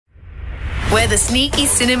We're the sneaky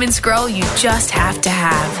cinnamon scroll you just have to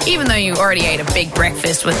have, even though you already ate a big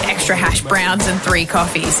breakfast with extra hash browns and 3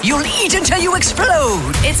 coffees. You'll eat until you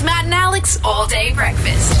explode. It's Matt and Alex all-day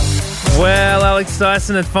breakfast. Well, Alex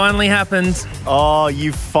Dyson, it finally happened. Oh,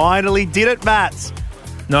 you finally did it, Matt.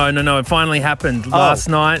 No, it finally happened. Last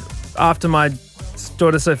night, after my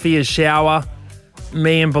daughter Sophia's shower,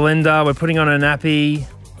 me and Belinda were putting on a nappy.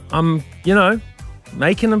 I'm,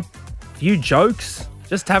 making a few jokes,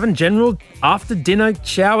 just having general after-dinner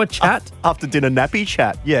shower chat. After dinner nappy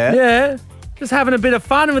chat, yeah. Yeah, just having a bit of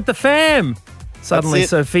fun with the fam. Suddenly,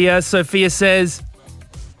 Sophia says,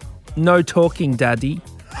 "No talking, Daddy."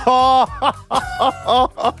 I'm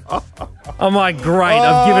like, great.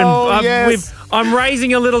 I'm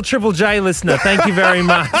raising a little Triple J listener. Thank you very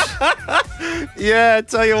much. Yeah,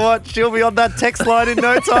 tell you what, she'll be on that text line in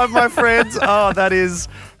no time, my friends. Oh, that is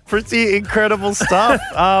pretty incredible stuff.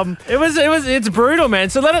 It's brutal, man.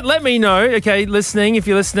 So let me know, okay, if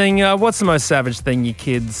you're listening, what's the most savage thing you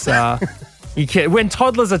kids when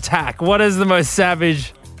toddlers attack, what is the most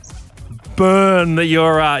savage burn that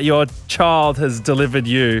your child has delivered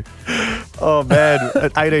you? Oh man,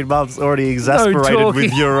 at 18 months already exasperated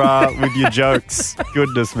with your jokes.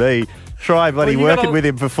 Goodness me. Try, buddy, working with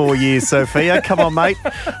him for 4 years, Sophia. Come on, mate.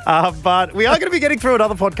 But we are going to be getting through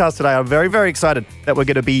another podcast today. I'm very, very excited that we're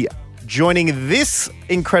going to be joining this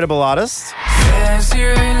incredible artist. Yes, you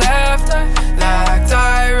left like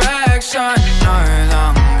direction, no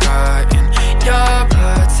longer in your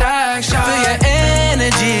protection. I feel your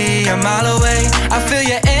energy a mile away. I feel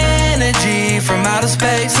your energy from outer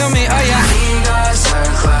space. Tell me, oh yeah. We got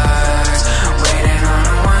circlers waiting on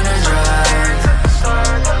a wonder drug.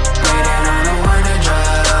 Waiting on a wonder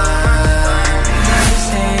drug.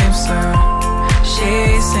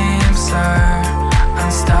 She seems so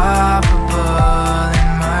unstoppable in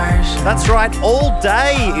motion. That's right. All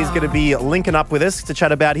Day is going to be linking up with us to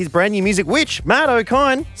chat about his brand new music, which, Matt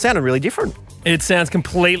O'Kine, sounded really different. It sounds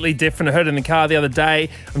completely different. I heard it in the car the other day.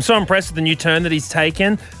 I'm so impressed with the new turn that he's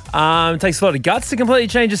taken. It takes a lot of guts to completely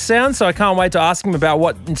change his sound, so I can't wait to ask him about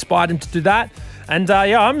what inspired him to do that. And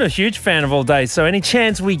I'm a huge fan of All Day, so any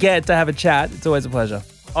chance we get to have a chat, it's always a pleasure.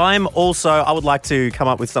 I would like to come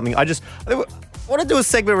up with something. I want to do a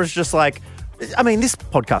segment where it's just like, this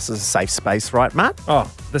podcast is a safe space, right, Matt? Oh,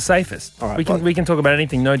 the safest. All right, we can talk about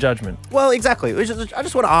anything, no judgment. Well, exactly. I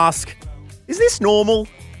just want to ask, is this normal?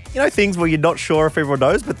 Things where you're not sure if everyone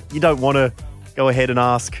knows, but you don't want to go ahead and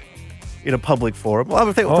ask in a public forum. Well,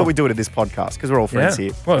 I thought we'd do it in this podcast because we're all friends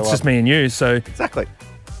here. Well, it's just me and you, so... Exactly.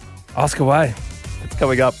 Ask away. It's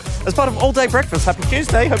coming up as part of All Day Breakfast. Happy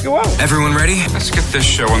Tuesday. Hope you're well. Everyone ready? Let's get this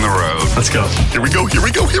show on the road. Let's go. Here we go.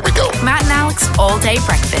 Matt and Alex all-day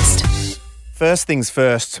breakfast. First things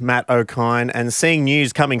first, Matt O'Kine, and seeing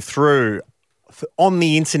news coming through on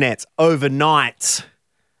the internet overnight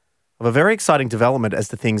of a very exciting development as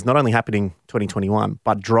to things not only happening 2021,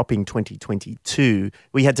 but dropping 2022.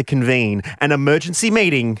 We had to convene an emergency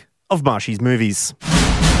meeting of Marshy's Movies.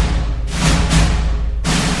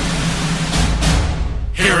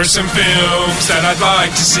 Here are some films that I'd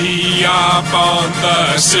like to see up on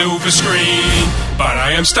the silver screen, but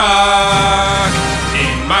I am stuck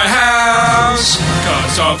in my house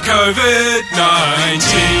because of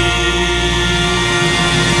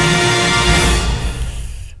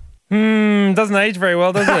COVID-19. Doesn't age very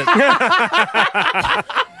well, does it?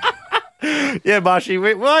 Yeah, Marshy,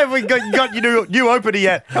 why have we got your new opener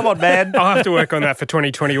yet? Come on, man. I'll have to work on that for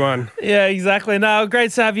 2021. Yeah, exactly. No,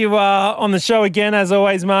 great to have you on the show again, as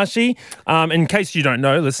always, Marshy. In case you don't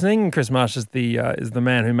know, listening, Chris Marsh is the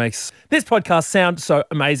man who makes this podcast sound so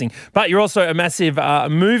amazing. But you're also a massive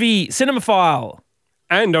movie cinemaphile.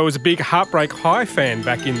 And I was a big Heartbreak High fan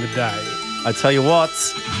back in the day. I tell you what,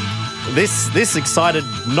 this excited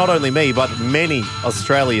not only me, but many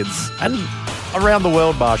Australians and around the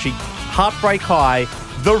world, Marshy. Heartbreak High,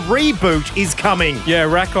 the reboot is coming. Yeah,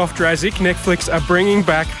 rack off Drazik. Netflix are bringing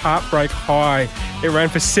back Heartbreak High. It ran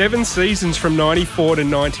for 7 seasons from 94 to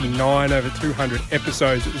 99, over 200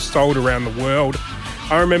 episodes. It was sold around the world.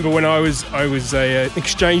 I remember when I was an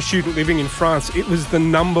exchange student living in France, it was the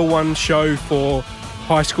 #1 show for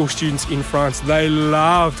high school students in France. They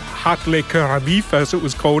loved Hak le Cœur à Vif, as it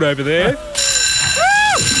was called over there.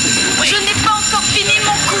 Je n'ai pas encore fini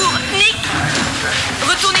mon cours, Nick.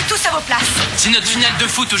 Retournez tous à vos places. C'est notre finale de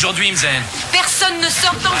foot aujourd'hui, Mzen. Personne ne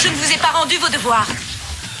sort tant que je ne vous ai pas rendu vos devoirs.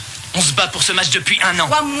 On se bat pour ce match depuis 1 an.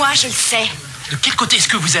 Moi, je le sais. De quel côté est-ce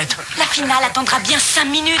que vous êtes? La finale attendra bien 5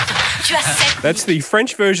 minutes. Tu as 7. That's the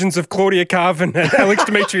French versions of Claudia Carvin and Alex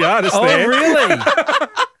Dimitriadis there. Oh, really?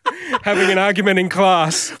 Having an argument in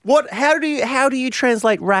class. How do you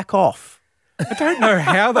translate rack off? I don't know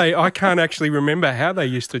how I can't actually remember how they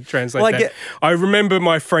used to translate Well, that. I remember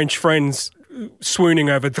my French friends swooning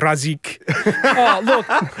over Drazik. Oh, look,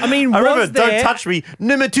 I mean, I remember, was there, don't touch me,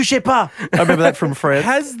 ne me touchez pas. I remember that from Fred.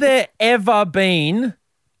 has there ever been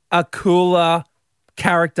a cooler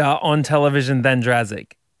character on television than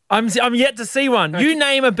Drazik? I'm yet to see one. You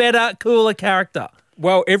name a better, cooler character.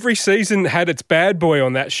 Well, every season had its bad boy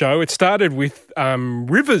on that show. It started with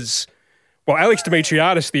Rivers. Well, Alex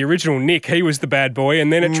Demetriadis, the original Nick, he was the bad boy,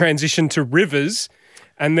 and then it transitioned to Rivers,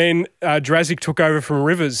 and then Drazik took over from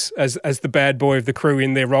Rivers as the bad boy of the crew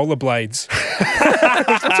in their rollerblades.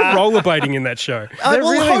 Lots of rollerblading in that show. There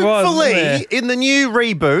really was, hopefully, wasn't in the new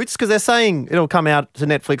reboots, because they're saying it'll come out to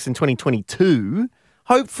Netflix in 2022,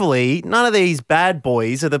 hopefully none of these bad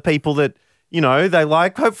boys are the people that, they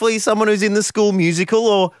like. Hopefully someone who's in the School Musical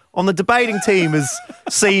or on the debating team is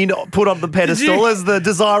seen, put on the pedestal as the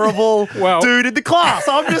desirable dude in the class.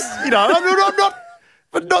 I'm just,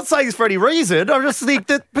 I'm not saying this for any reason. I just think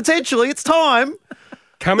that potentially it's time.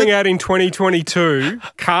 Coming out in 2022,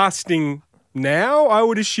 casting now, I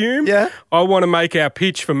would assume. Yeah. I want to make our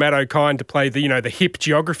pitch for Matt O'Kine to play the hip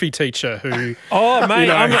geography teacher who... Oh, mate,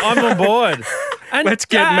 I'm on board. And let's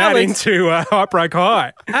get Matt into Heartbreak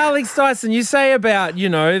High. Alex Dyson, you say about,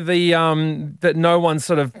 that no one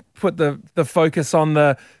sort of put the focus on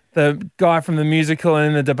the guy from the musical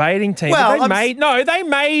and the debating team. Well, they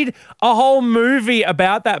made a whole movie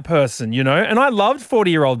about that person, and I loved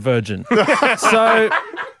 40-Year-Old Virgin. So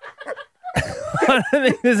I don't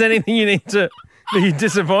think there's anything you need to be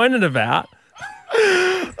disappointed about.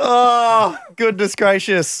 Oh, goodness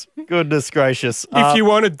gracious. Goodness gracious. If you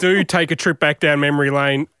want to take a trip back down memory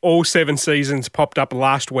lane, all 7 seasons popped up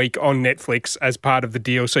last week on Netflix as part of the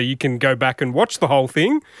deal, so you can go back and watch the whole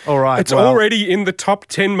thing. All right. It's already in the top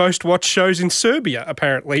 10 most watched shows in Serbia,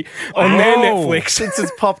 apparently, on their Netflix. Since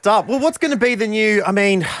it's popped up. Well, what's going to be the new,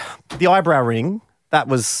 the eyebrow ring, that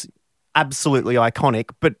was absolutely iconic,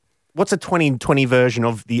 but what's a 2020 version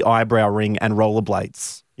of the eyebrow ring and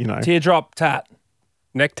rollerblades, Teardrop tat.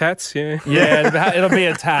 Neck tats, yeah. Yeah, it'll be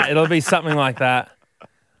a tat. It'll be something like that.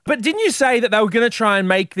 But didn't you say that they were going to try and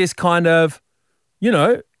make this kind of,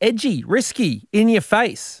 edgy, risky, in your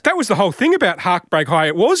face? That was the whole thing about Heartbreak High.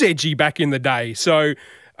 It was edgy back in the day. So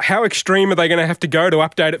how extreme are they going to have to go to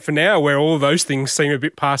update it for now, where all of those things seem a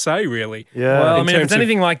bit passé, really? Yeah. Well, if it's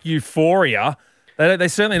anything like Euphoria, they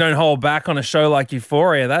certainly don't hold back on a show like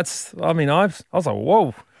Euphoria. I was like,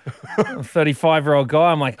 whoa. I'm a 35-year-old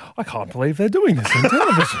guy. I'm like, I can't believe they're doing this on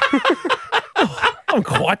television. I'm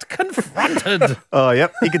quite confronted. Oh,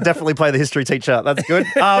 yep. He could definitely play the history teacher. That's good.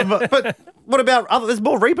 But what about there's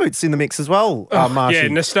more reboots in the mix as well, Marshy. Yeah,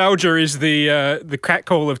 nostalgia is the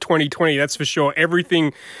catcall of 2020, that's for sure.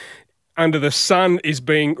 Everything under the sun is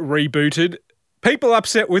being rebooted. People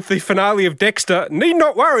upset with the finale of Dexter need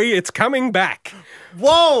not worry, it's coming back.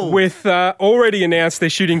 Whoa! With already announced they're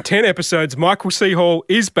shooting 10 episodes. Michael C. Hall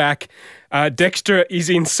is back. Dexter is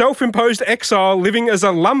in self-imposed exile, living as a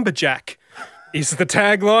lumberjack, is the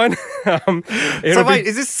tagline.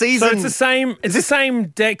 Is this season? So it's the same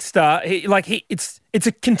Dexter. It's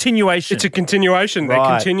a continuation. It's a continuation. Right.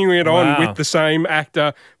 They're continuing it on with the same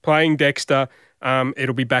actor playing Dexter.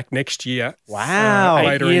 It'll be back next year. Wow.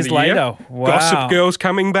 8 years later. Wow. Gossip Girl's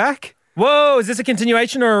coming back. Whoa, is this a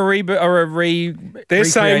continuation or a reboot or They're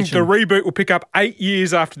saying recreation? the reboot will pick up 8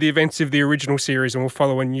 years after the events of the original series and will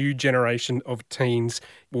follow a new generation of teens.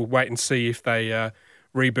 We'll wait and see if they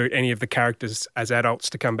reboot any of the characters as adults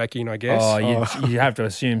to come back in, I guess. Oh, you have to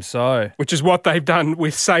assume so. Which is what they've done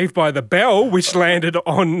with Saved by the Bell, which landed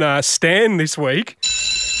on Stan this week.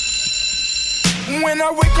 When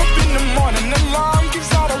I wake up in the morning, the alarm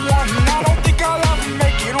gives out a warning. I don't think I'll ever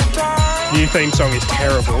make it on time. New theme song is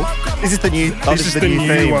terrible. Is this the new? This is the new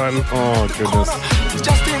theme one. Oh goodness!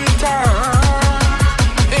 Just in time.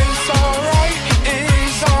 It's alright.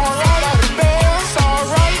 It's alright. It's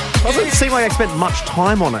alright. Doesn't seem like I spent much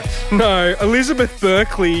time on it. No, Elizabeth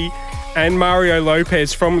Berkley and Mario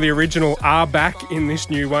Lopez from the original are back in this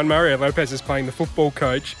new one. Mario Lopez is playing the football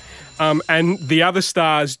coach, and the other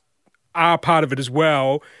stars are part of it as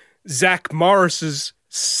well. Zach Morris's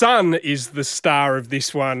son is the star of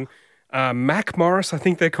this one. Mac Morris, I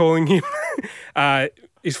think they're calling him,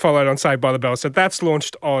 is followed on Saved by the Bell. So that's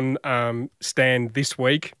launched on Stan this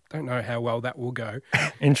week. Don't know how well that will go.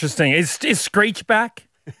 Interesting. Is Screech back?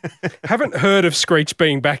 Haven't heard of Screech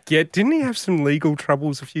being back yet. Didn't he have some legal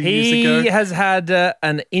troubles a few years ago? He has had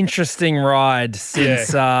an interesting ride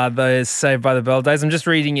since those Saved by the Bell days. I'm just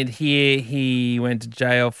reading it here. He went to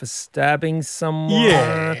jail for stabbing someone.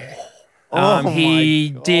 Yeah.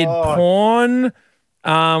 He did porn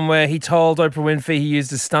where he told Oprah Winfrey he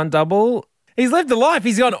used a stunt double. He's lived a life.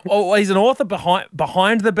 He's an author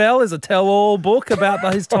behind the Bell. Is a tell-all book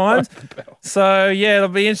about his times. So yeah, it'll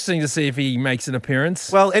be interesting to see if he makes an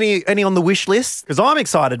appearance. Well, any on the wish list? Because I'm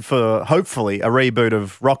excited for hopefully a reboot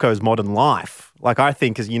of Rocko's Modern Life. Like I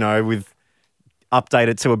think, as you know, with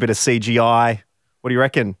updated to a bit of CGI. What do you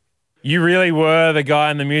reckon? You really were the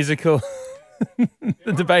guy in the musical.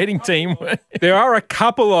 The debating team. There are a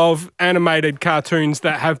couple of animated cartoons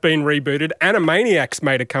that have been rebooted. Animaniacs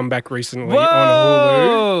made a comeback recently on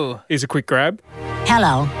Hulu. Here's a quick grab.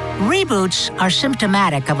 Hello. Reboots are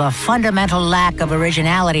symptomatic of a fundamental lack of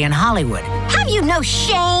originality in Hollywood. Have you no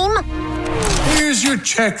shame? Here's your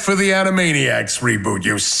check for the Animaniacs reboot,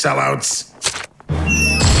 you sellouts.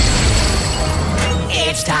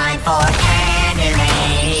 It's time for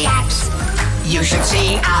Animaniacs. You should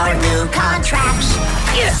see our new contracts.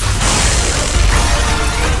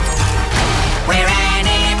 We're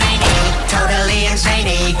animated, totally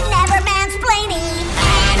insane. Never mansplaining.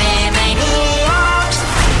 Animaniacs.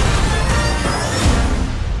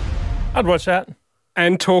 I'd watch that.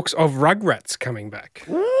 And talks of Rugrats coming back.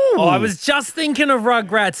 Oh, I was just thinking of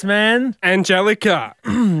Rugrats, man. Angelica.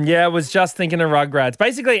 Yeah, I was just thinking of Rugrats.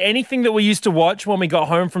 Basically, anything that we used to watch when we got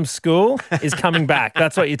home from school is coming back.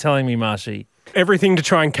 That's what you're telling me, Marshy. Everything to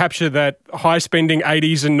try and capture that high-spending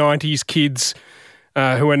 80s and 90s kids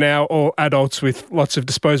who are now all adults with lots of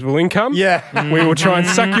disposable income. Yeah. We will try and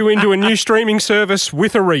suck you into a new streaming service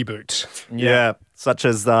with a reboot. Yeah. Such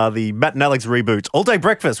as the Matt and Alex reboot, All Day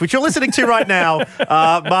Breakfast, which you're listening to right now.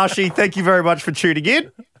 Marshy, thank you very much for tuning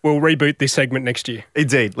in. We'll reboot this segment next year.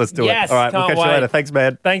 Indeed. Let's do Yes, it. All right. We'll can't catch you wait. later. Thanks,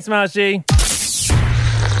 man. Thanks, Marshy.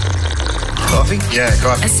 Coffee? Yeah,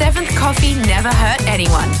 coffee. A seventh coffee never hurt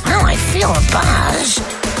anyone. Oh, I feel a buzz.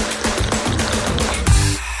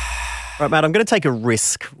 Right, Matt, I'm going to take a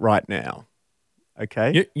risk right now.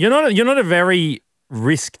 Okay? You're not a very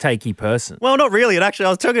risk-takey person. Well, not really. I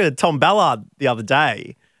was talking to Tom Ballard the other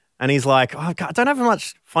day, and he's like, I don't have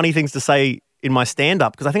much funny things to say in my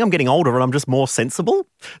stand-up because I think I'm getting older and I'm just more sensible.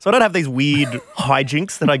 So I don't have these weird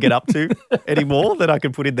hijinks that I get up to anymore that I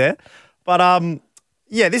can put in there. But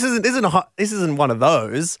yeah, this isn't one of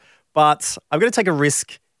those. But I'm going to take a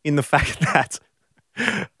risk in the fact that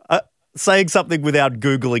saying something without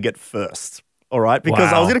Googling it first. All right,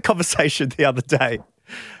 because I was in a conversation the other day,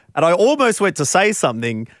 and I almost went to say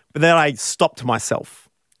something, but then I stopped myself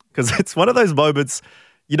because it's one of those moments,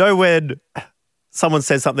 you know, when someone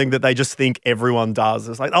says something that they just think everyone does.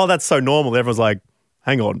 It's like, oh, that's so normal. Everyone's like,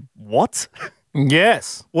 hang on, what?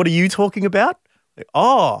 Yes. What are you talking about? Like,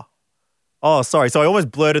 oh, sorry. So I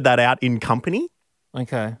almost blurted that out in company.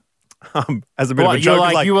 Okay. As a bit of a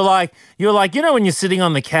joke. You were like, you know, when you're sitting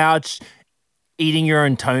on the couch eating your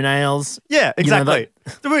own toenails. Yeah, exactly.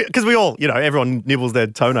 Because we all, everyone nibbles their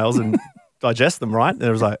toenails and digest them, right? And it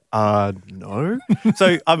was like, no.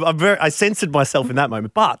 So I censored myself in that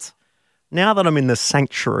moment. But now that I'm in the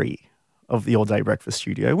sanctuary of the All Day Breakfast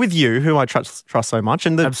studio with you, who I trust so much,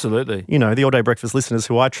 and absolutely, the All Day Breakfast listeners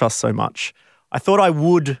who I trust so much, I thought I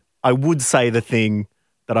would say the thing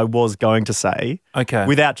that I was going to say, okay,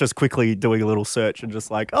 without just quickly doing a little search and just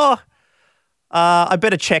like, I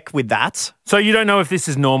better check with that. So you don't know if this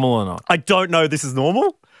is normal or not? I don't know if this is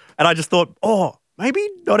normal. And I just thought, maybe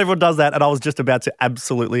not everyone does that. And I was just about to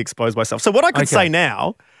absolutely expose myself. So what I could say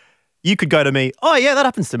now, you could go to me, oh, yeah, that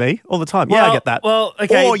happens to me all the time. Yeah, I get that. Well,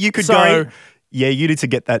 okay. Or you could go, yeah, you need to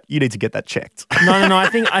get that. You need to get that checked. No.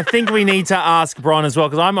 I think we need to ask Bron as well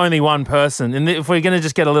because I'm only one person. And if we're going to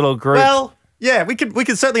just get a little group. Well, yeah, we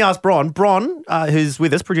could certainly ask Bron. Bron, who's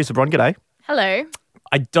with us, producer Bron, g'day. Hello.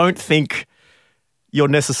 I don't think you're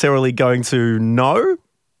necessarily going to know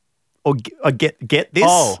or get this.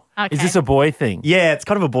 Oh, okay. Is this a boy thing? Yeah, it's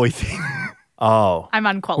kind of a boy thing. Oh. I'm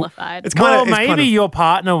unqualified. Maybe your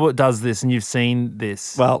partner does this and you've seen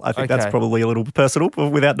this. Well, I think that's probably a little personal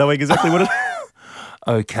without knowing exactly what it is.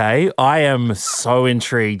 Okay, I am so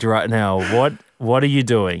intrigued right now. What are you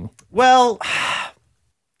doing? Well,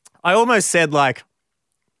 I almost said like,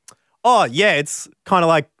 oh, yeah, it's kind of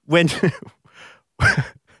like when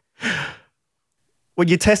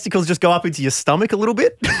your testicles just go up into your stomach a little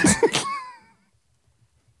bit.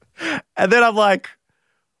 And then I'm like,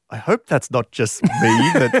 I hope that's not just me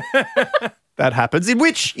that happens. In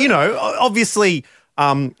which, obviously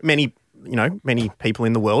many people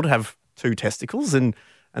in the world have two testicles and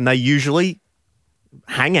they usually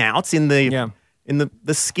hang out in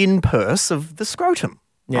the skin purse of the scrotum.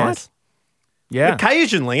 Yes. Right? Yeah.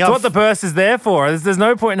 Occasionally. That's what the purse is there for. There's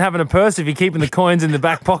no point in having a purse if you're keeping the coins in the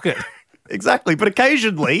back pocket. Exactly. But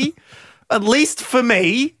occasionally, at least for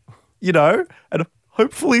me, and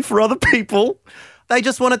hopefully for other people, they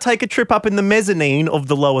just want to take a trip up in the mezzanine of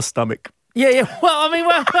the lower stomach. Yeah. Well, I mean,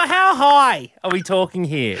 how high are we talking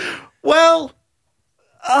here? Well,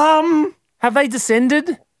 have they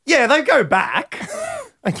descended? Yeah, they go back.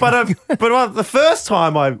 But the first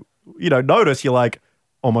time I, notice, you're like,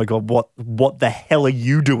 oh my God, what the hell are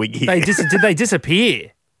you doing here? Did they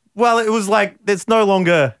disappear? Well, it was like there's no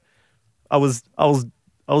longer. I was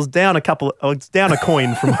down a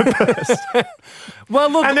coin from my purse.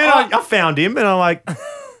 Well, look, and then I found him, and I like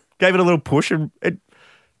gave it a little push, and it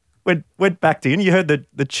went back in. You heard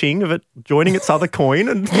the ching of it joining its other coin,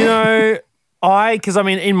 and because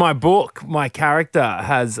in my book, my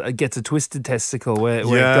character gets a twisted testicle where it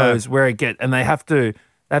goes and they have to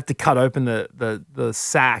cut open the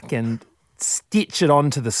sack and stitch it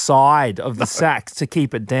onto the side of the sack to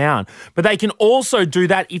keep it down. But they can also do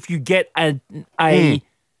that if you get I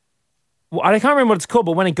can't remember what it's called,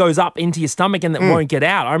 but when it goes up into your stomach and it won't get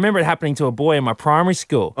out. I remember it happening to a boy in my primary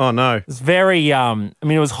school. Oh no! It was very it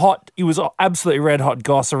was hot. It was absolutely red hot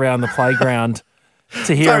goss around the playground.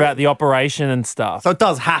 To hear about the operation and stuff. So it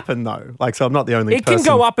does happen though. So I'm not the only person. It can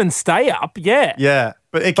go up and stay up, yeah. Yeah.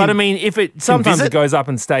 But if it sometimes it goes up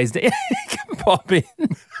and stays down, it can pop in.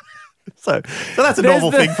 So that's a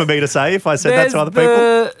normal thing for me to say if I said that to other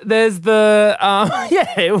people. There's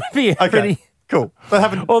it would be pretty cool.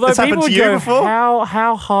 Happened people to you before?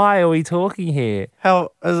 How high are we talking here?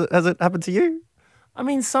 How has it happened to you?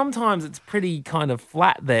 Sometimes it's pretty kind of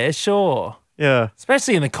flat there, sure. Yeah.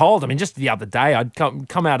 Especially in the cold. Just the other day, I'd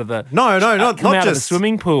come out of the of the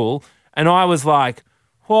swimming pool, and I was like,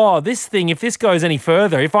 "Whoa, this thing! If this goes any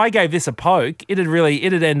further, if I gave this a poke,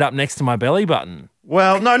 it'd end up next to my belly button."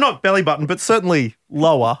 Well, no, not belly button, but certainly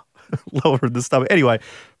lower in the stomach. Anyway,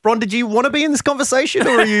 Bron, did you want to be in this conversation,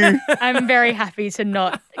 or are you? I'm very happy to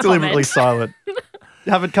not deliberately silent. You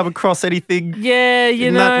haven't come across anything? Yeah,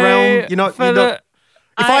 in that realm. You're not.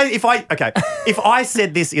 If I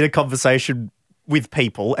said this in a conversation with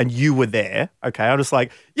people and you were there, okay, I'm just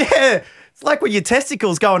like, yeah, it's like when your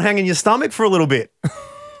testicles go and hang in your stomach for a little bit.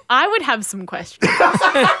 I would have some questions.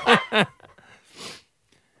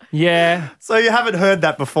 Yeah. So you haven't heard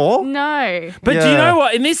that before? No. But do you know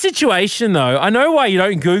what? In this situation, though, I know why you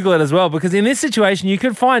don't Google it as well, because in this situation, you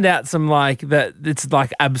could find out that it's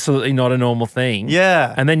absolutely not a normal thing.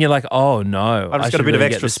 Yeah. And then you're like, oh no, I've just got a bit of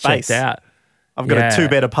extra space. Out. I've got a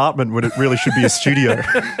 2-bed apartment when it really should be a studio.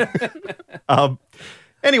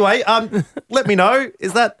 Anyway, let me know.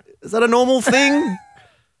 Is that a normal thing?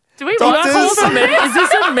 Do we is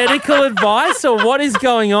this a medical advice or what is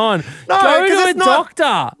going on? No, go to a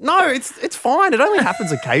doctor. No, it's fine. It only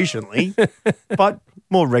happens occasionally, but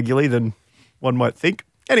more regularly than one might think.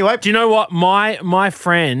 Anyway, do you know what my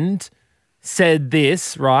friend said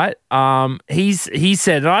this, right? He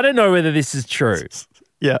said, and I don't know whether this is true.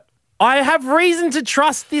 Yeah. I have reason to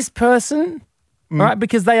trust this person, right?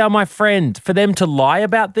 Because they are my friend. For them to lie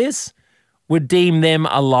about this would deem them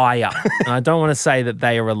a liar. And I don't want to say that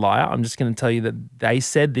they are a liar. I'm just going to tell you that they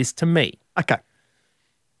said this to me. Okay.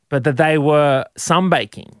 But that they were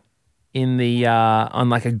sunbaking in the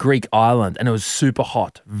on a Greek island, and it was super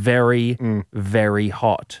hot, very, very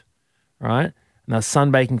hot, right? And they were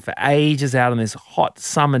sunbaking for ages out on this hot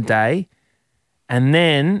summer day, and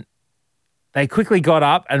then they quickly got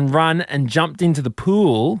up and run and jumped into the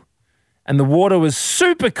pool, and the water was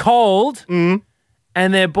super cold, and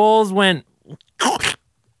their balls went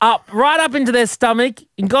right up into their stomach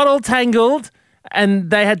and got all tangled, and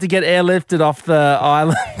they had to get airlifted off the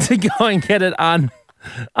island to go and get it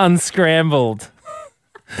unscrambled.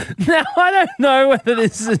 Now, I don't know whether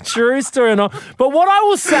this is a true story or not, but what I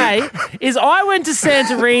will say is I went to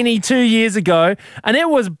Santorini 2 years ago, and it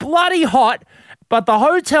was bloody hot, but the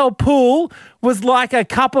hotel pool was like a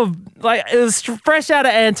cup of, it was fresh out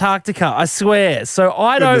of Antarctica, I swear. So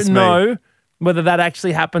I don't know whether that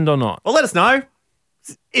actually happened or not. Well, let us know.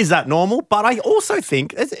 Is that normal? But I also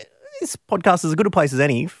think this podcast is as good a place as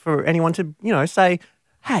any for anyone to, say,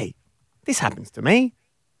 hey, this happens to me.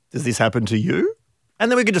 Does this happen to you?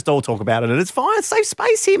 And then we could just all talk about it, and it's fine. It's safe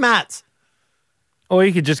space here, Matt. Or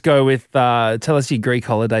you could just go with, tell us your Greek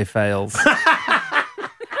holiday fails.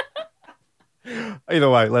 Either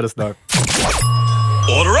way, let us know.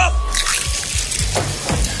 Order up!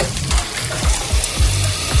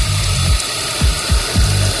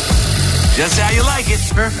 Just how you like it.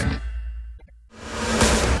 Perfect.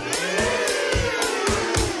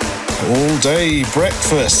 All day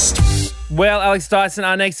breakfast. Well, Alex Dyson,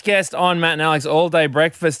 our next guest on Matt and Alex All Day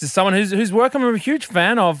Breakfast, is someone whose work I'm a huge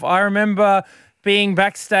fan of. I remember being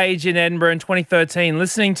backstage in Edinburgh in 2013,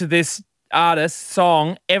 listening to this artist's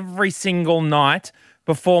song every single night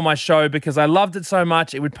before my show because I loved it so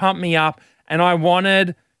much. It would pump me up and I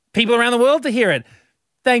wanted people around the world to hear it.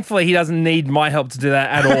 Thankfully, he doesn't need my help to do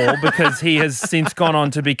that at all because he has since gone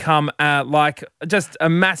on to become just a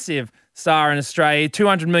massive star in Australia.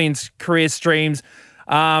 200 million career streams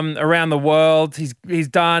around the world. He's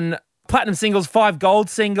done platinum singles, 5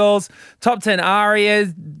 gold singles, top 10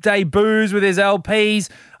 arias, debuts with his LPs.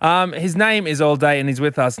 His name is All Day and he's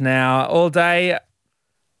with us now. All Day,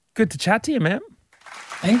 good to chat to you, man.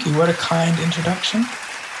 Thank you. What a kind introduction.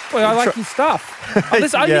 Well, I like your stuff. I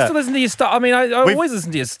used to listen to your stuff. I mean, I always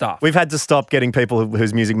listen to your stuff. We've had to stop getting people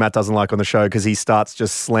whose music Matt doesn't like on the show because he starts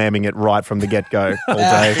just slamming it right from the get-go all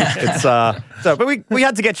day. But we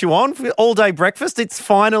had to get you on for All Day Breakfast. It's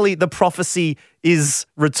finally, the prophecy is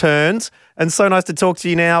returned. And so nice to talk to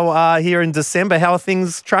you now here in December. How are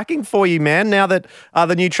things tracking for you, man, now that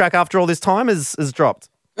the new track After All This Time has dropped?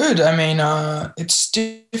 Good. I mean, it's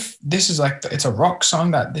this is like, it's a rock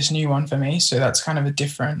song, this new one for me. So that's kind of a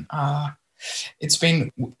different, it's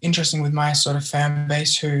been interesting with my sort of fan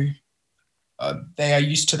base who they are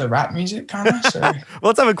used to the rap music kind of. So well,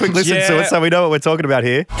 let's have a quick listen to it so we know what we're talking about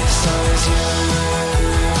here.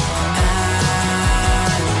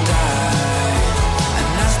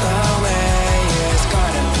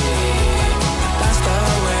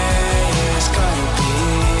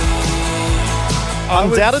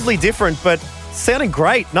 Undoubtedly different, but sounding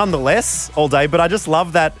great nonetheless All Day. But I just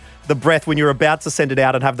love that the breath when you're about to send it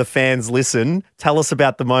out and have the fans listen. Tell us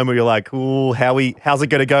about the moment where you're like, "Ooh, how's it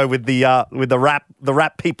going to go with the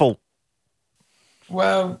rap people?"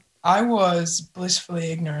 Well, I was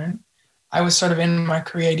blissfully ignorant. I was sort of in my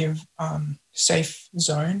creative safe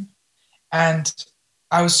zone, and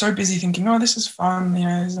I was so busy thinking, "Oh, this is fun. You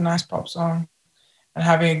know, this is a nice pop song." And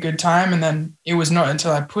having a good time. And then it was not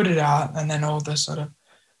until I put it out and then all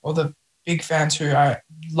the big fans who I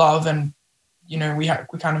love and, you know, we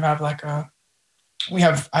kind of have like I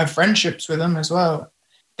have friendships with them as well.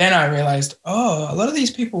 Then I realized, a lot of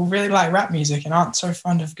these people really like rap music and aren't so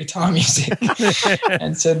fond of guitar music.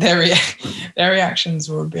 And so their reactions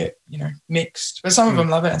were a bit, you know, mixed. But some of them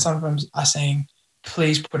love it and some of them are saying,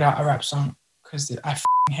 please put out a rap song because I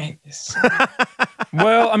hate this.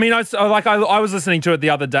 Well, I mean, I was listening to it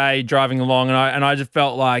the other day driving along and I just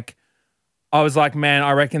felt like, I was like, man,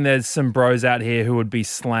 I reckon there's some bros out here who would be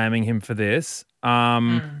slamming him for this.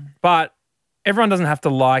 But everyone doesn't have to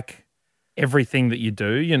like everything that you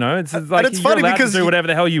do, you know? It's like it's funny because to do whatever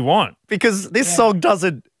the hell you want. Because this song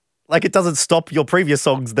doesn't stop your previous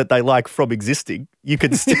songs that they like from existing. You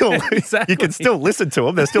can still you can still listen to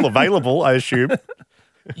them. They're still available, I assume.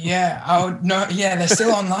 Yeah, they're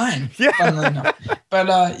still online. Funnily enough.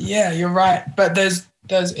 But you're right. But there's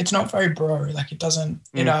it's not very bro. Like it doesn't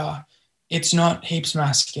it's not heaps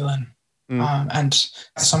masculine. And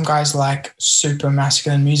some guys like super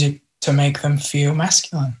masculine music to make them feel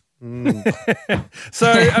masculine.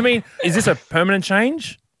 So, I mean, is this a permanent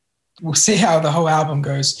change? We'll see how the whole album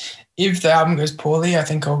goes. If the album goes poorly, I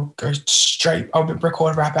think I'll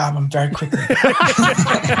record a rap album very quickly.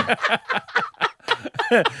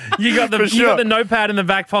 You got the notepad in the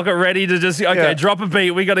back pocket ready to just drop a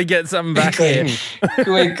beat. We got to get something back here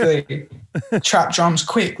quickly. Trap drums,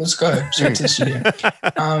 quick. Let's go straight to the studio.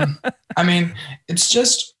 I mean, it's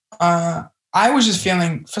just I was just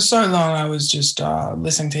feeling for so long. I was just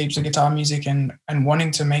listening to heaps of guitar music and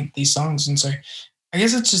wanting to make these songs, and so I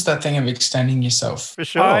guess it's just that thing of extending yourself. For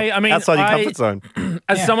sure. I mean, outside your comfort zone.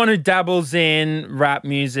 As someone who dabbles in rap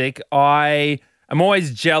music, I'm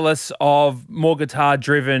always jealous of more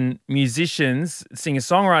guitar-driven musicians,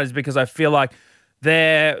 singer-songwriters, because I feel like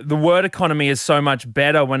the word economy is so much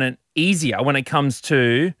better when it comes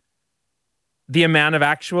to the amount of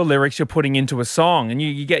actual lyrics you're putting into a song, and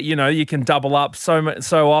you get, you can double up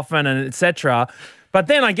so often and etc. But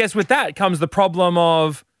then I guess with that comes the problem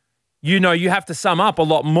of, you have to sum up a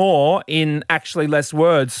lot more in actually less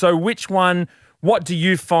words. So what do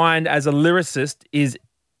you find as a lyricist is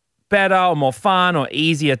better or more fun or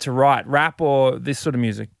easier to write, rap or this sort of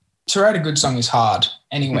music? To write a good song is hard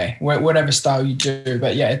anyway, whatever style you do.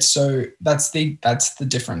 But yeah, that's the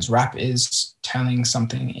difference. Rap is telling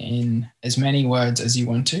something in as many words as you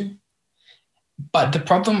want to. But the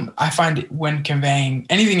problem I find when conveying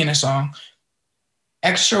anything in a song,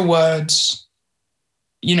 extra words,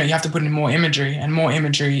 you have to put in more imagery, and more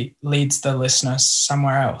imagery leads the listener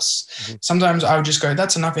somewhere else. Mm-hmm. Sometimes I would just go,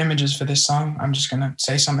 that's enough images for this song. I'm just going to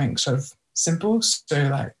say something sort of simple. So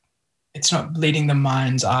like, it's not leading the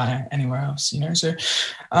mind's eye anywhere else, So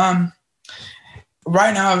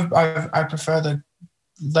right now I prefer the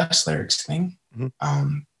less lyrics thing.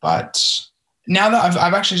 Mm-hmm. But now that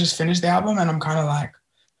I've actually just finished the album and I'm kind of like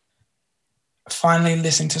finally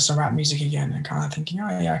listening to some rap music again and kind of thinking,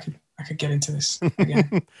 oh yeah, I I could get into this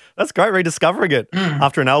again. That's great, rediscovering it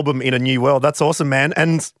after an album in a new world. That's awesome, man.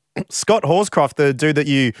 And Scott Horscroft, the dude that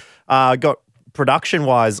you got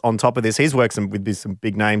production-wise on top of this, he's worked with some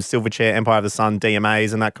big names, Silverchair, Empire of the Sun,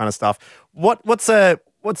 DMAs, and that kind of stuff. What's a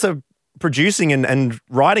producing and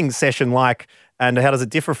writing session like, and how does it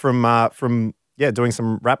differ from doing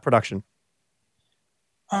some rap production?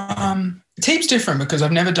 It's heaps different because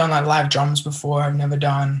I've never done like live drums before. I've never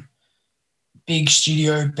done big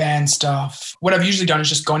studio band stuff. What I've usually done is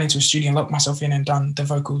just gone into a studio and locked myself in and done the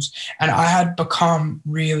vocals. And I had become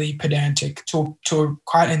really pedantic to a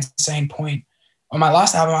quite insane point. On my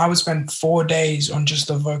last album, I would spend 4 days on just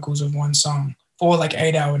the vocals of one song, 4 like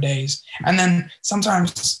 8-hour days. And then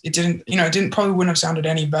sometimes it probably wouldn't have sounded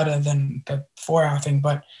any better than the 4-hour thing,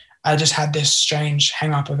 but I just had this strange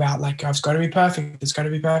hang up about like, it's got to be perfect. It's got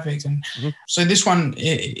to be perfect. And so this one,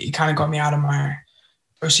 it kind of got me out of my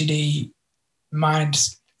OCD mind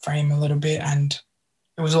frame a little bit, and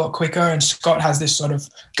it was a lot quicker. And Scott has this sort of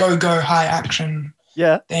go high action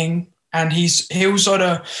thing. And he'll sort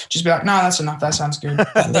of just be like, no, that's enough. That sounds good.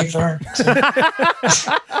 Leave the room. So.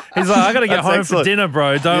 He's like, I got to get home for dinner,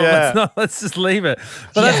 bro. Let's just leave it.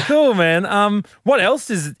 But that's cool, man. What else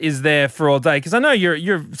is there for all day? Because I know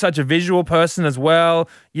you're such a visual person as well.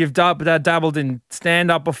 You've dabbled in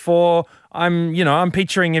stand-up before. I'm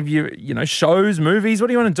picturing of you, shows, movies. What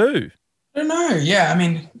do you want to do? I don't know. Yeah, I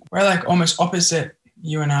mean, we're like almost opposite,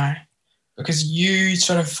 you and I. Because you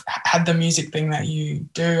sort of had the music thing that you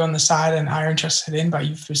do on the side and are interested in, but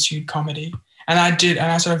you've pursued comedy. And I did,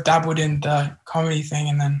 and I sort of dabbled in the comedy thing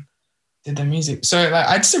and then did the music. So like,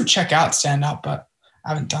 I'd still check out stand-up, but I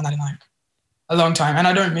haven't done that in like a long time. And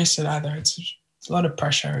I don't miss it either. It's a lot of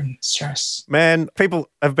pressure and stress. Man, people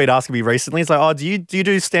have been asking me recently, it's like, oh, do you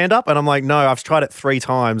do stand-up? And I'm like, no, I've tried it 3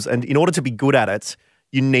 times. And in order to be good at it,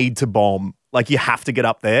 you need to bomb. Like you have to get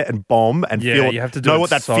up there and bomb and feel, you have to know what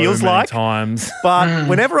that feels like. Times. But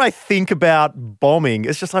whenever I think about bombing,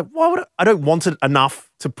 it's just like, I don't want it enough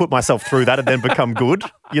to put myself through that and then become good.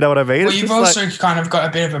 You know what I mean? Well, you've also kind of got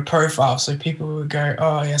a bit of a profile, so people would go,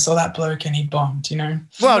 oh, yeah, so that bloke and he bombed,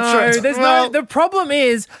 Well, true. The problem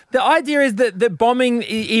is, the idea is that bombing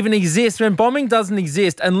even exists. When bombing doesn't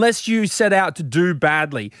exist, unless you set out to do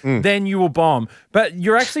badly, then you will bomb. But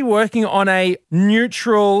you're actually working on a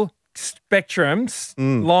neutral spectrum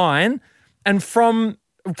line, and from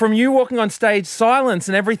you walking on stage, silence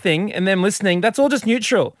and everything, and them listening, that's all just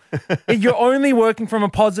neutral. You're only working from a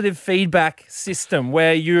positive feedback system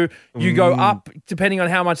where you go up depending on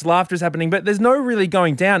how much laughter is happening, but there's no really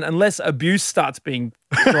going down unless abuse starts being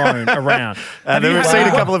thrown around. We've seen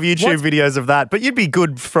a couple of YouTube videos of that, but you'd be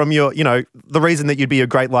good from your, the reason that you'd be a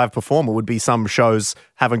great live performer would be some shows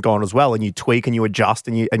haven't gone as well, and you tweak and you adjust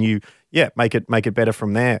and you make it better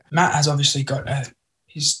from there. Matt has obviously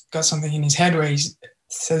he's got something in his head where he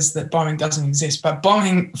says that bombing doesn't exist, but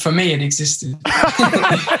bombing, for me, it existed.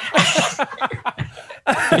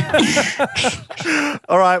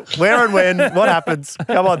 All right, where and when? What happens?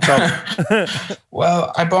 Come on, Tom.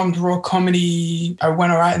 Well, I bombed raw comedy. I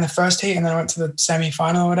went all right in the first heat, and then I went to the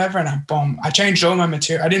semi-final or whatever, and I bombed. I changed all my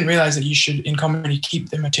material. I didn't realize that you should, in comedy, keep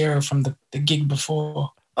the material from the gig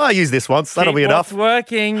before. I use this once. That'll be enough. What's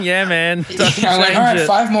working? Yeah, man. I went, all right,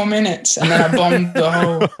 5 more minutes, and then I bombed the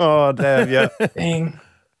whole thing.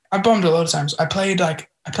 I bombed a lot of times. I played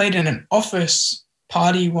in an office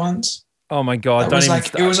party once. Oh my God! It was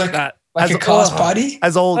like a class party.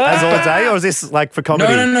 As all day, or is this like for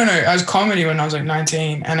comedy? No. I was comedy when I was like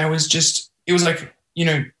 19, and it was like,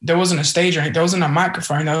 there wasn't a stage or anything. There wasn't a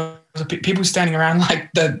microphone. There was people standing around like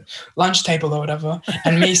the lunch table or whatever,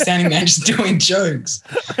 and me standing there just doing jokes.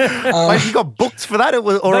 Like you got booked for that,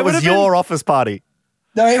 or it was your office party?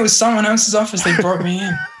 No, it was someone else's office. They brought me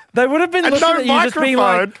in. They would have been looking at you just being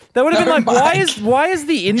like, why is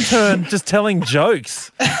the intern just telling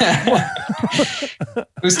jokes? It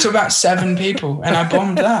was to about 7 people, and I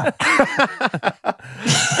bombed that.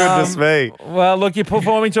 Goodness me. Well, look, you're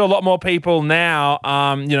performing to a lot more people now,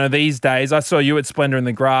 these days. I saw you at Splendor in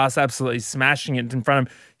the Grass, absolutely smashing it in front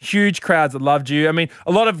of huge crowds that loved you. I mean,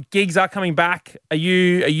 a lot of gigs are coming back. Are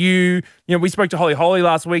you we spoke to Holly Holy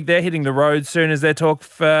last week. They're hitting the road soon. Is there talk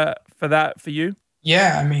for that for you?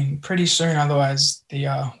 Yeah, I mean, pretty soon. Otherwise,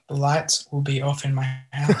 the lights will be off in my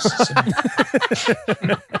house. So.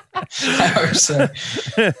 I hope so.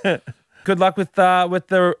 Good luck with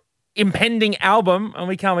the impending album, and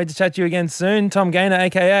we can't wait to chat to you again soon. Tom Gaynor,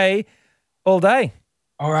 a.k.a. All Day.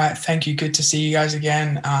 All right. Thank you. Good to see you guys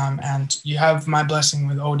again. And you have my blessing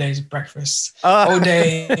with all day's breakfast. All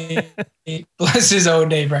day. Blesses all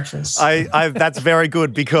day breakfast. That's very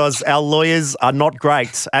good because our lawyers are not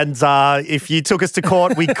great. And if you took us to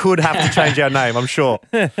court, we could have to change our name, I'm sure.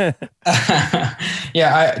 Yeah,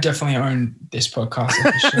 I definitely own this podcast,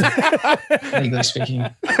 for sure. Legally speaking.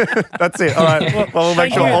 That's it. All right. Well, we'll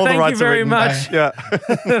make sure all the rights are written. Thank you very much. Yeah.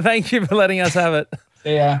 Thank you for letting us have it.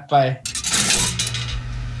 Yeah, bye.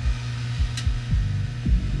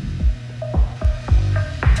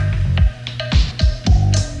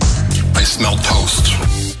 I smell toast.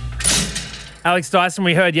 Alex Dyson,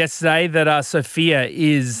 we heard yesterday that Sophia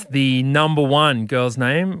is the number one girl's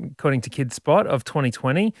name, according to Kid Spot, of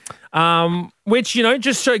 2020, which,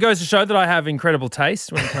 just goes to show that I have incredible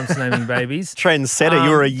taste when it comes to naming babies. Trendsetter.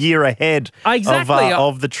 You were a year ahead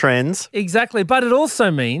of the trends. Exactly. But it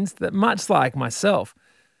also means that, much like myself,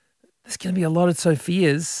 there's going to be a lot of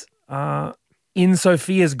Sophias in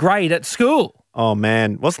Sophia's grade at school. Oh,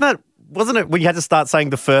 man. Wasn't it when you had to start saying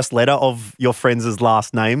the first letter of your friends'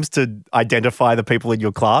 last names to identify the people in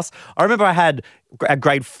your class? I remember a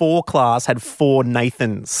grade 4 class had 4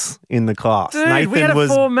 Nathans in the class. Dude, Nathan we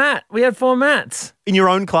had 4 Matts. In your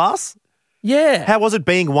own class? Yeah. How was it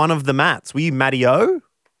being one of the Matts? Were you Matty O?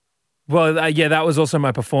 Well, yeah, that was also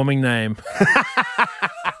my performing name.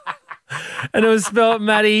 And it was spelled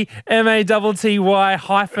Matty, MATTY !OH !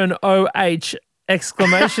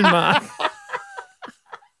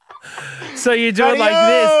 So you do it like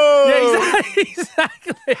this. Yeah,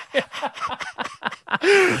 exactly.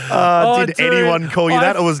 Did anyone call you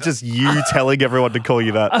that, or was it just you telling everyone to call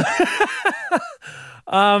you that?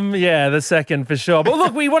 Yeah, the second for sure. But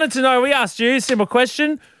look, we wanted to know, we asked you a simple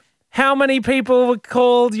question. How many people were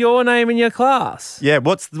called your name in your class? Yeah,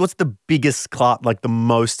 what's the biggest class, like the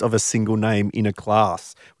most of a single name in a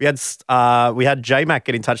class? We had J-Mac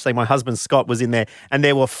get in touch saying my husband Scott was in there, and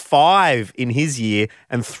there were 5 in his year,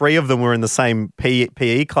 and 3 of them were in the same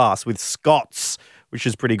PE class with Scots, which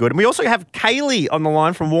is pretty good. And we also have Kaylee on the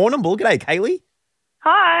line from Warrnambool. G'day, Kaylee.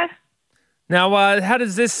 Hi. Now, how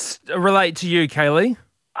does this relate to you, Kaylee?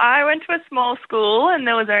 I went to a small school and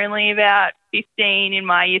there was only about 15 in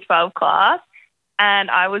my year 12 class, and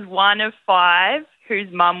I was one of 5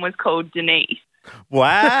 whose mum was called Denise.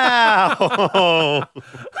 Wow.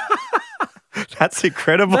 That's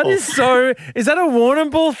incredible. That is so. Is that a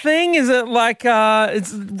Warrnambool thing? Is it like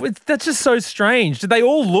that's just so strange. Did they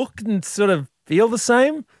all look and sort of feel the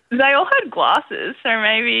same? They all had glasses, so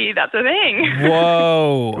maybe that's a thing.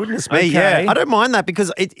 Whoa. Goodness me, yeah. I don't mind that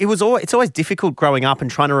because it's always difficult growing up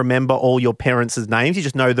and trying to remember all your parents' names. You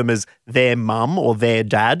just know them as their mum or their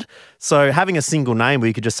dad. So having a single name where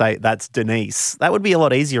you could just say, that's Denise, that would be a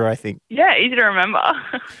lot easier, I think. Yeah, easy to remember.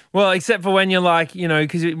 Well, except for when you're like,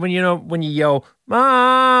 because when you yell,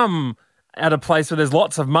 Mum, at a place where there's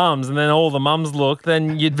lots of mums and then all the mums look,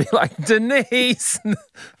 then you'd be like, Denise.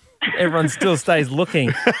 Everyone still stays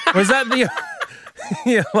looking. Was that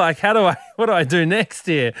you're like, what do I do next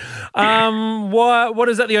here? What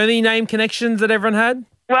is that, the only name connections that everyone had?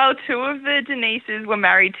 Well, 2 of the Denises were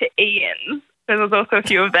married to Ians. So there's also a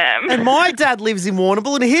few of them. And my dad lives in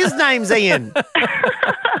Warrnambool and his name's Ian.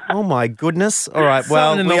 Oh, my goodness. All right,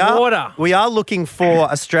 well, we are looking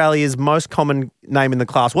for Australia's most common name in the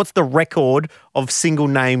class. What's the record of single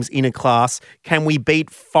names in a class? Can we beat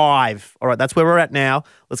 5? All right, that's where we're at now.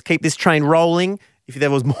 Let's keep this train rolling. If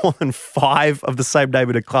there was more than 5 of the same name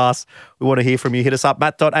in a class, we want to hear from you. Hit us up,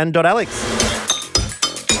 matt.and.alex.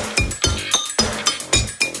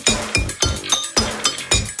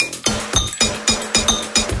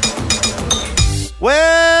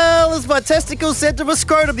 Well, as my testicles said to my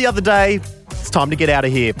scrotum the other day, it's time to get out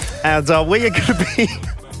of here. And we are going to be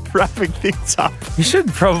wrapping things up. You should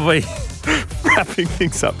probably wrapping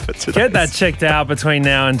things up for today. Get that checked out between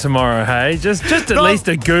now and tomorrow, hey? Just at least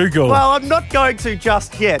a Google. Well, I'm not going to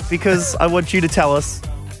just yet because I want you to tell us,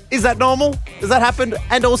 is that normal? Does that happen?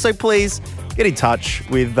 And also, please get in touch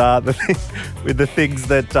with the things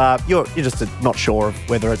that you're just not sure of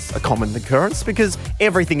whether it's a common occurrence, because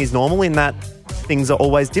everything is normal in that things are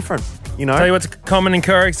always different, Tell you what's a common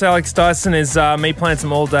occurrence, Alex Dyson, is me playing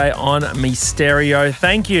some All Day on me stereo.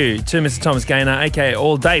 Thank you to Mr. Thomas Gaynor, aka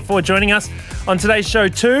All Day, for joining us on today's show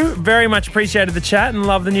too. Very much appreciated the chat and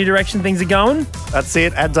love the new direction things are going. That's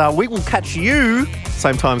it. And we will catch you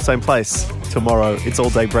same time, same place tomorrow. It's All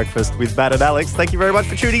Day Breakfast with Matt and Alex. Thank you very much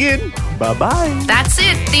for tuning in. Bye-bye. That's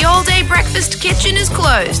it. The All Day Breakfast kitchen is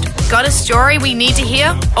closed. Got a story we need to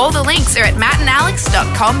hear? All the links are at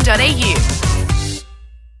mattandalex.com.au.